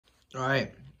All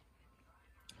right.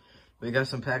 We got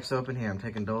some packs open here. I'm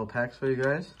taking double packs for you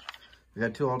guys. We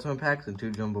got 2 Ultimate packs and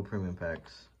 2 Jumbo Premium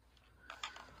packs.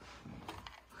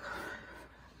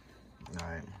 All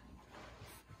right.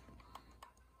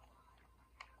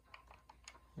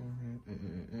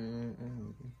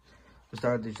 We'll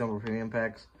start with these Jumbo Premium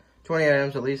packs. 20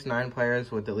 items, at least 9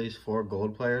 players with at least 4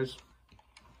 gold players.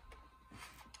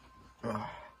 Let's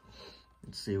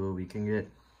see what we can get.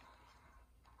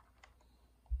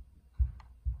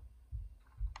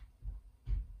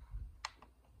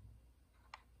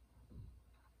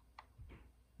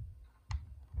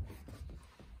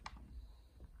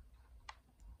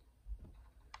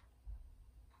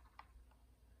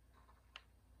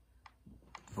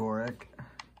 Herrick.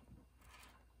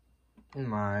 And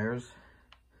Myers.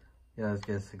 Yeah, let's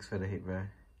get a 6-foot 8 back.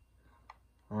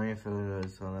 I don't even feel it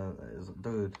is, so that is,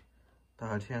 dude.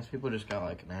 The chance people just got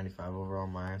like 95 overall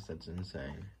Myers, that's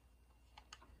insane.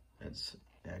 That's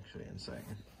actually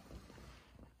insane.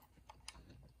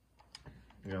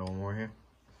 We got one more here.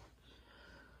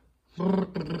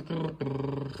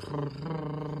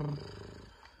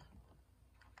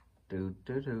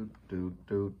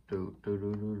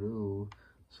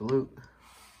 Salute.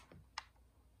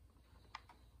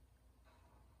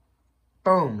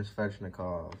 Boom, it's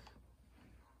Svechnikov.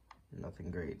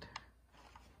 Nothing great.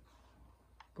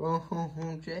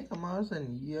 Boom, Jacob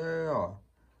Martin, yeah.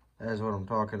 That's what I'm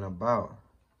talking about.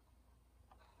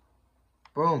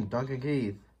 Boom, Duncan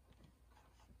Keith.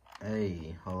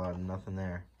 Hey, whole lot of nothing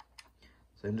there.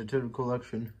 Send it to the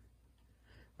collection.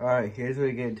 Alright, here's where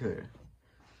we get into it.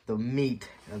 The meat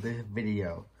of this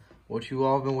video. What you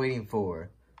all been waiting for.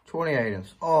 20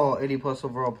 items, all 80 plus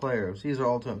overall players. These are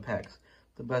ultimate packs.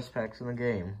 The best packs in the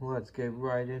game. Let's get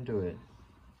right into it.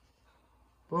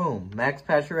 Boom. Max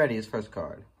Pacioretty's first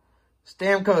card.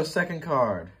 Stamkos' second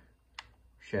card.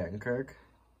 Shattenkirk.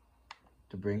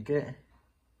 DeBrincat.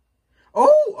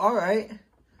 Oh, alright.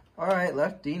 Alright,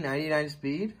 lefty, 99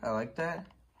 speed. I like that.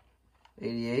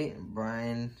 88,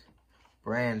 Brian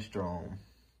Brandstrom.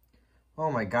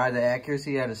 Oh my god, the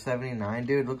accuracy at a 79,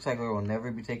 dude. Looks like we will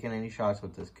never be taking any shots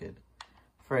with this kid.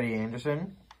 Freddie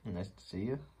Anderson. Nice to see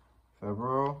you.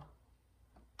 Febro.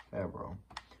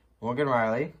 Morgan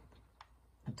Riley.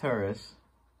 Turris.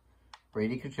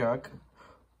 Brady Tkachuk.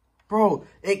 Bro,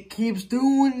 it keeps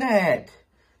doing that.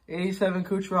 87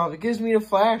 Kucherov. It gives me the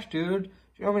flash, dude. Do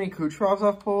you know how many Kucherovs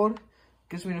I've pulled? It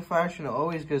gives me the flash and it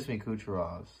always gives me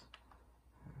Kucherovs.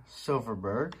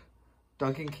 Silverberg.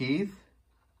 Duncan Keith.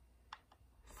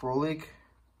 Frolik.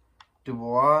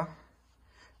 Dubois.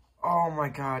 Oh my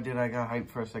god, dude, I got hyped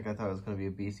for a second. I thought it was going to be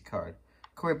a beast card.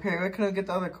 Corey Perry. Why couldn't I get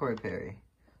the other Corey Perry?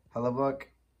 Hellebuck.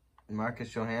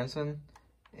 Marcus Johansson.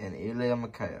 And Ilya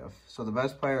Mikheyev. So the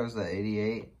best player was the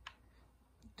 88.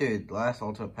 Dude, last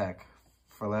Ultimate pack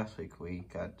for last week, we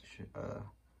got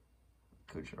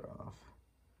Kucherov.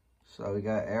 So we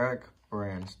got Herrick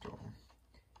Brandstrom.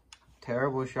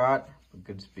 Terrible shot, but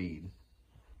good speed.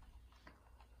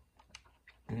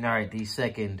 Alright, the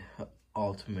second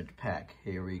Ultimate pack.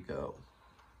 Here we go.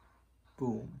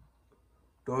 Boom.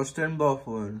 Dustin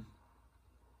Byfuglien.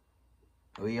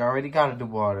 We already got a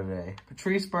Dubois today.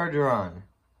 Patrice Bergeron.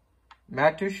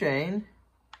 Matt Duchene.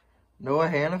 Noah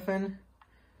Hannafin.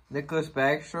 Nicholas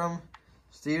Backstrom.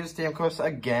 Steven Stamkos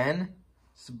again.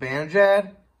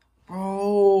 Sabanajad.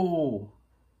 Bro.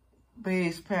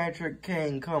 Base Patrick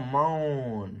Kane, come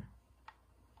on.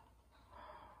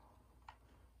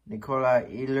 Nikolai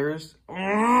Ehlers.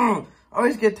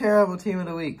 Always get terrible team of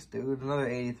the weeks, dude. Another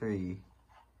 83.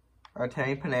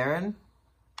 Artemi Panarin.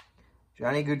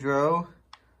 Johnny Gaudreau.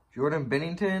 Jordan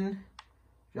Binnington.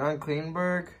 John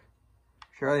Kleinberg.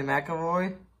 Charlie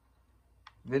McAvoy.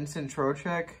 Vincent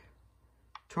Trocheck.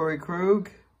 Torrey Krug.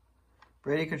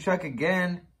 Brady Tkachuk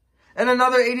again. And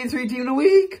another 83 team of the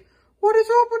week. What is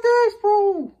up with this,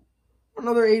 bro?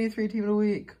 Another 83 team of the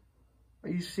week. Are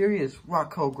you serious?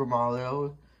 Rocco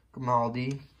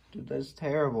Grimaldi. Dude, that's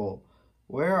terrible.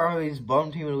 Where are these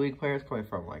bum team of the week players coming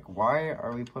from? Like, why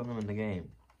are we putting them in the game?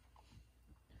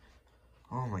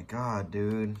 Oh my god,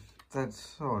 dude.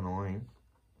 That's so annoying.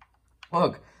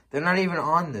 Look, they're not even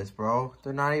on this, bro.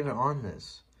 They're not even on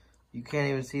this. You can't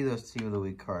even see those team of the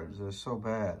week cards. They're so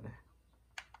bad.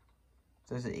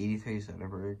 There's an 83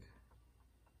 Zetterberg.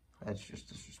 That's just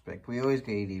disrespect. We always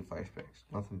get 85 specs.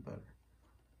 Nothing better.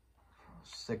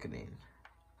 Sickening.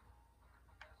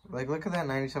 Like, look at that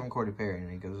 97 Corey Perry, and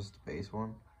he gives us the base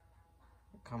one.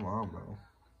 Come on, bro.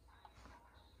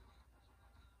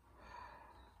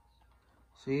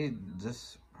 See,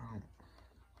 this...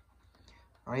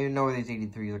 I don't even know where these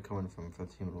 83s are coming from for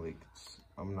the team of the week. It's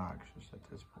obnoxious at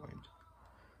this point.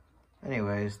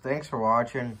 Anyways, thanks for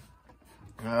watching.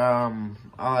 I'll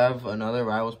have another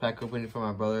Rivals pack opening for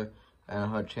my brother and a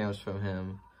Hut Champs from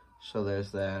him. So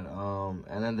there's that.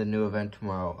 And then the new event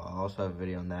tomorrow, I'll also have a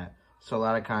video on that. So a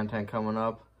lot of content coming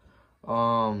up.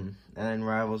 And then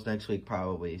Rivals next week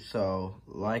probably. So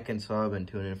like and sub and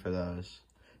tune in for those.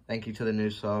 Thank you to the new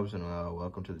subs and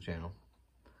welcome to the channel.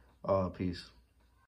 Peace.